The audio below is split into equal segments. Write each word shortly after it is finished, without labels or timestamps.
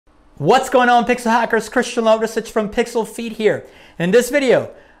What's going on, Pixel Hackers? Christian Lovrecich from PixlFeed here. In this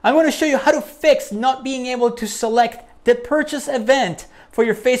video, I'm going to show you how to fix not being able to select the purchase event for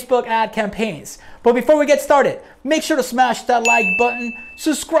your Facebook ad campaigns. But before we get started, make sure to smash that like button,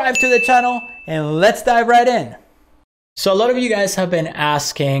 subscribe to the channel, and let's dive right in. So a lot of you guys have been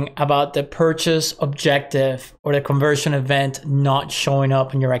asking about the purchase objective or the conversion event not showing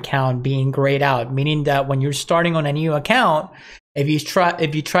up in your account being grayed out, meaning that when you're starting on a new account, if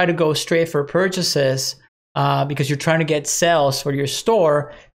you try to go straight for purchases because you're trying to get sales for your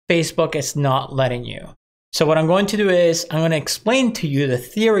store, Facebook is not letting you. So what I'm going to do is I'm going to explain to you the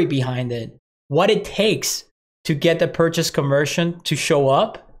theory behind it, what it takes to get the purchase conversion to show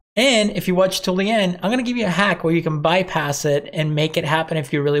up. And if you watch till the end, I'm going to give you a hack where you can bypass it and make it happen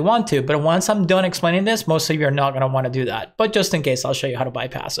if you really want to. But once I'm done explaining this, most of you are not going to want to do that. But just in case, I'll show you how to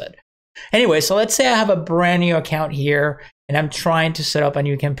bypass it. Anyway, so let's say I have a brand new account here and I'm trying to set up a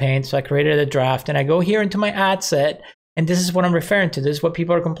new campaign. So I created a draft and I go here into my ad set. And this is what I'm referring to. This is what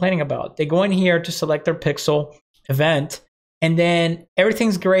people are complaining about. They go in here to select their pixel event and then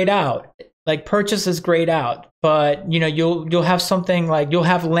everything's grayed out. Like purchase is grayed out, but you'll have something like you'll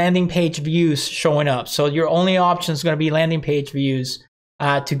have landing page views showing up. So your only option is going to be landing page views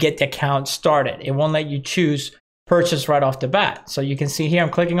to get the account started. It won't let you choose purchase right off the bat. So you can see here, I'm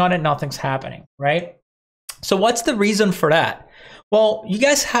clicking on it, nothing's happening, right? So what's the reason for that? Well, you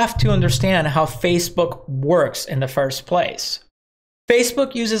guys have to understand how Facebook works in the first place.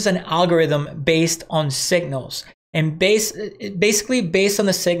 Facebook uses an algorithm based on signals. And basically based on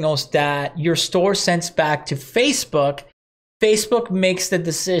the signals that your store sends back to Facebook, Facebook makes the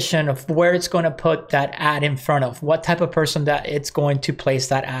decision of where it's going to put that ad in front of, what type of person that it's going to place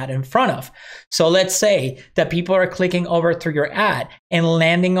that ad in front of. So let's say that people are clicking over through your ad and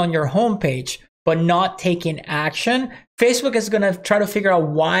landing on your homepage, but not taking action. Facebook is going to try to figure out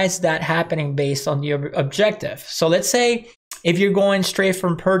why is that happening based on the objective. So let's say if you're going straight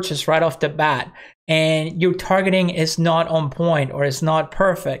from purchase right off the bat and your targeting is not on point or is not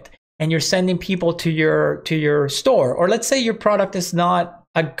perfect and you're sending people to your store, or let's say your product is not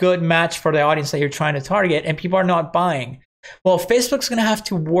a good match for the audience that you're trying to target and people are not buying. Well, Facebook's going to have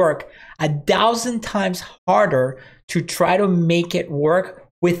to work 1,000 times harder to try to make it work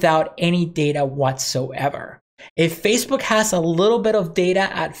without any data whatsoever. If Facebook has a little bit of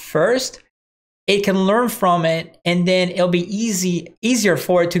data at first, it can learn from it and then it'll be easier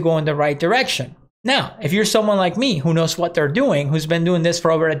for it to go in the right direction. Now, if you're someone like me who knows what they're doing, who's been doing this for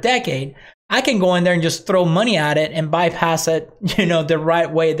over a decade, I can go in there and just throw money at it and bypass it, the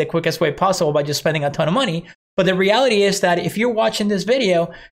right way, the quickest way possible by just spending a ton of money. But the reality is that if you're watching this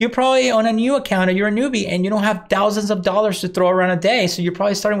video, you're probably on a new account or you're a newbie and you don't have thousands of dollars to throw around a day. So you're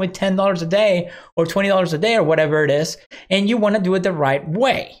probably starting with $10 a day or $20 a day or whatever it is, and you want to do it the right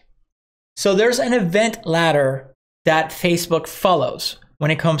way. So there's an event ladder that Facebook follows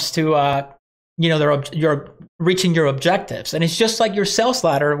when it comes to you're reaching your objectives. And it's just like your sales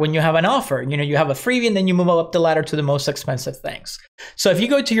ladder when you have an offer. You have a freebie and then you move up the ladder to the most expensive things. So if you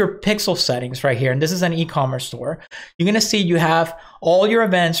go to your pixel settings right here, and this is an e-commerce store, you're going to see you have all your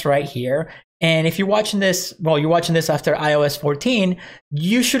events right here. And if you're watching this, well, you're watching this after iOS 14,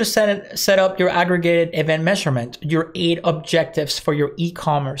 you should have set up your aggregated event measurement, your 8 objectives for your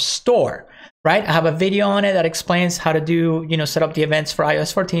e-commerce store, right? I have a video on it that explains how to do, set up the events for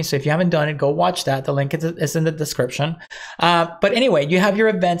iOS 14. So if you haven't done it, go watch that. The link is in the description. But anyway, you have your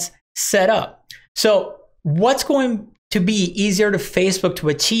events set up. So what's going to be easier to Facebook to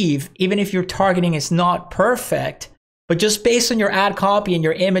achieve, even if your targeting is not perfect, but just based on your ad copy and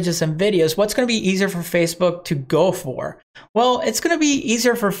your images and videos, what's going to be easier for Facebook to go for? Well, it's going to be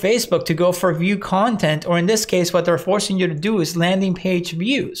easier for Facebook to go for view content, or in this case, what they're forcing you to do is landing page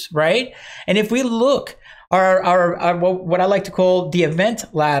views, right? And if we look, our what I like to call the event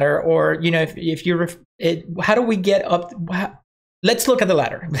ladder, or how do we get up? Let's look at the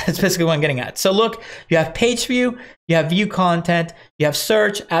ladder. That's basically what I'm getting at. So look, you have page view, you have view content, you have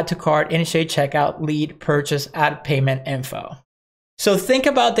search, add to cart, initiate checkout, lead, purchase, add payment info. So think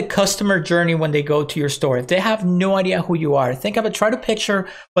about the customer journey when they go to your store. If they have no idea who you are, try to picture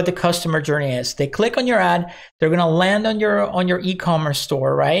what the customer journey is. They click on your ad, they're going to land on your e-commerce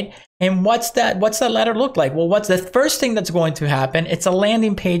store, right? And what's that ladder look like? Well, what's the first thing that's going to happen? It's a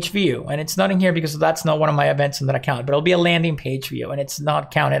landing page view, and it's not in here because that's not one of my events in that account, but it'll be a landing page view, and it's not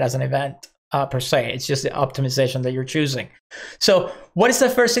counted as an event per se. It's just the optimization that you're choosing. So what is the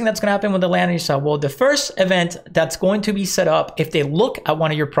first thing that's going to happen with the landing site? Well, the first event that's going to be set up if they look at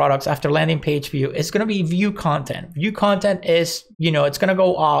one of your products after landing page view is going to be view content. View content is, it's going to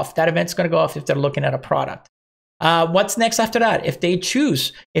go off. That event's going to go off if they're looking at a product. What's next after that? If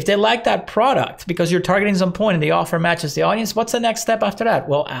they like that product because you're targeting some point and the offer matches the audience, what's the next step after that?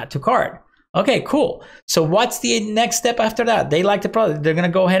 Well, add to cart. Okay, cool. So what's the next step after that? They like the product. They're going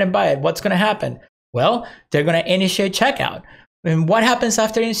to go ahead and buy it. What's going to happen? Well, they're going to initiate checkout. And what happens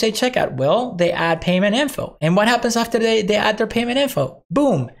after they initiate checkout? Well, they add payment info. And what happens after they add their payment info?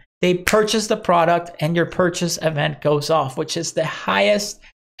 Boom. They purchase the product and your purchase event goes off, which is the highest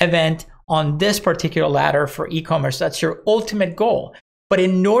event on this particular ladder for e-commerce. That's your ultimate goal. But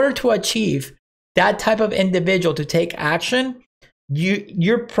in order to achieve that type of individual to take action,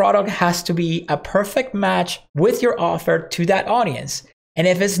 your product has to be a perfect match with your offer to that audience. And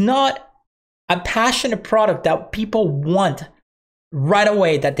if it's not a passionate product that people want right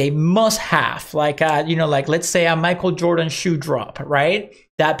away, that they must have, like like let's say a Michael Jordan shoe drop, right?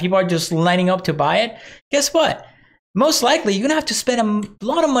 That people are just lining up to buy it. Guess what? Most likely you're gonna have to spend a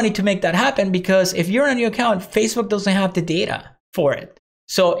lot of money to make that happen, because if you're on a new account, Facebook doesn't have the data for it.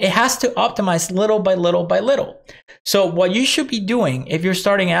 So it has to optimize little by little by little. So what you should be doing if you're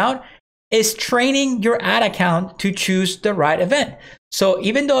starting out is training your ad account to choose the right event. So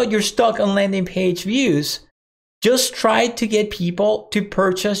even though you're stuck on landing page views, just try to get people to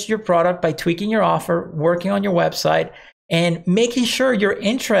purchase your product by tweaking your offer, working on your website, and making sure your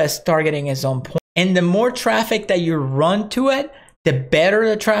interest targeting is on point. And the more traffic that you run to it, the better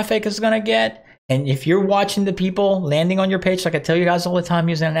the traffic is gonna get. And if you're watching the people landing on your page, like I tell you guys all the time,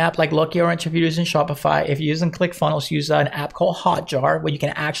 using an app like Lucky Orange, if you're using Shopify, if you're using ClickFunnels, use an app called Hotjar, where you can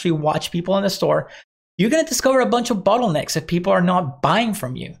actually watch people in the store, you're gonna discover a bunch of bottlenecks if people are not buying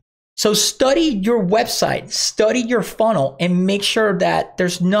from you. So study your website, study your funnel, and make sure that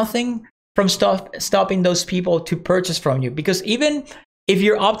there's nothing from stopping those people to purchase from you. Because even if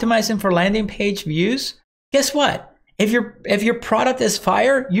you're optimizing for landing page views, guess what? If your product is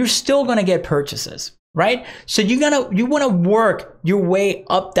fire, you're still gonna get purchases, right? So you wanna work your way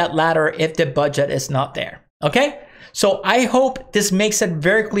up that ladder if the budget is not there, okay? So I hope this makes it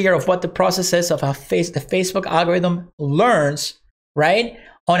very clear of what the process is, of how the Facebook algorithm learns, right?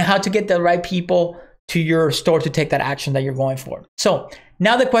 On how to get the right people to your store to take that action that you're going for. So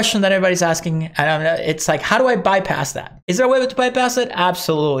now the question that everybody's asking, it's like, how do I bypass that? Is there a way to bypass it?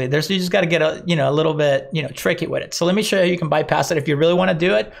 Absolutely. You just got to get a little bit tricky with it. So let me show you can bypass it if you really want to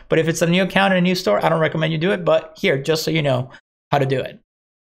do it. But if it's a new account in a new store, I don't recommend you do it. But here, just so you know how to do it.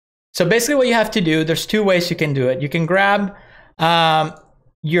 So basically what you have to do, there's two ways you can do it. You can grab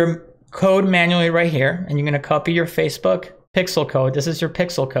your code manually right here, and you're going to copy your Facebook pixel code. This is your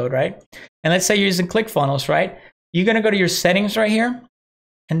pixel code, right? And let's say you're using ClickFunnels, right? You're going to go to your settings right here,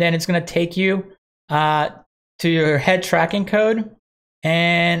 and then it's going to take you to your head tracking code.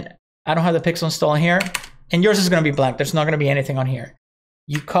 And I don't have the pixel installed here, and yours is going to be blank. There's not going to be anything on here.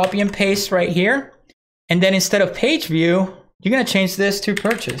 You copy and paste right here, and then instead of page view, you're going to change this to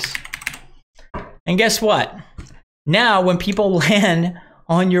purchase. And guess what? Now when people land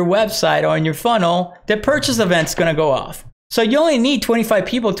on your website or on your funnel, the purchase event's going to go off. So you only need 25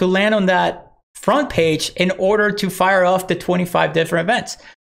 people to land on that front page in order to fire off the 25 different events.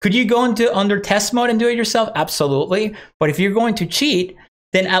 Could you go under test mode and do it yourself? Absolutely. But if you're going to cheat,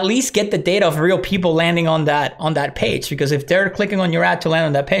 then at least get the data of real people landing on that page. Because if they're clicking on your ad to land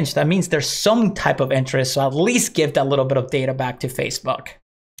on that page, that means there's some type of interest. So at least give that little bit of data back to Facebook.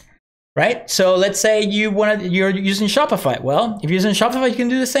 Right? So let's say you're using Shopify. Well, if you're using Shopify, you can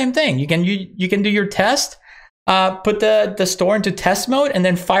do the same thing. You can do your test, put the store into test mode, and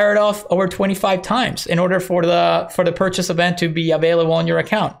then fire it off over 25 times in order for the purchase event to be available on your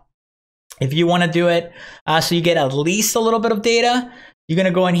account. If you want to do it so you get at least a little bit of data, you're going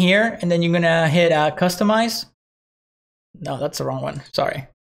to go in here, and then you're going to hit customize. No, that's the wrong one. Sorry.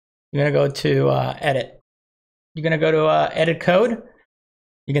 You're going to go to edit. You're going to go to edit code.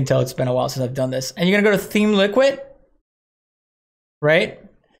 You can tell it's been a while since I've done this. And you're going to go to theme liquid, right?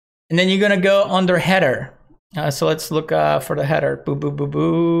 And then you're going to go under header. So let's look for the header. Boo, boo, boo,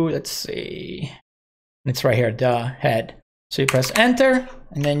 boo. Let's see. It's right here, the head. So you press enter,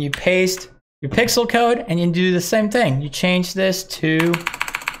 and then you paste your pixel code, and you do the same thing. You change this to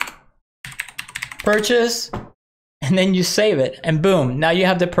purchase, and then you save it, and boom, now you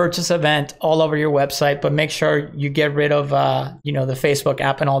have the purchase event all over your website. But make sure you get rid of the Facebook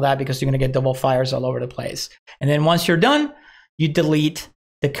app and all that, because you're going to get double fires all over the place. And then once you're done, you delete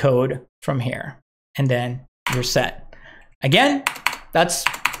the code from here, and then you're set. Again, that's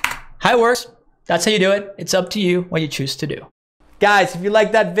how it works. That's how you do it. It's up to you what you choose to do. Guys, if you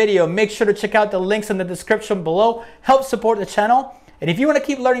like that video, make sure to check out the links in the description below. Help support the channel. And if you want to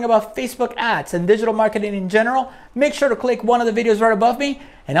keep learning about Facebook ads and digital marketing in general, make sure to click one of the videos right above me,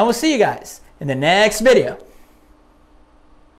 and I will see you guys in the next video.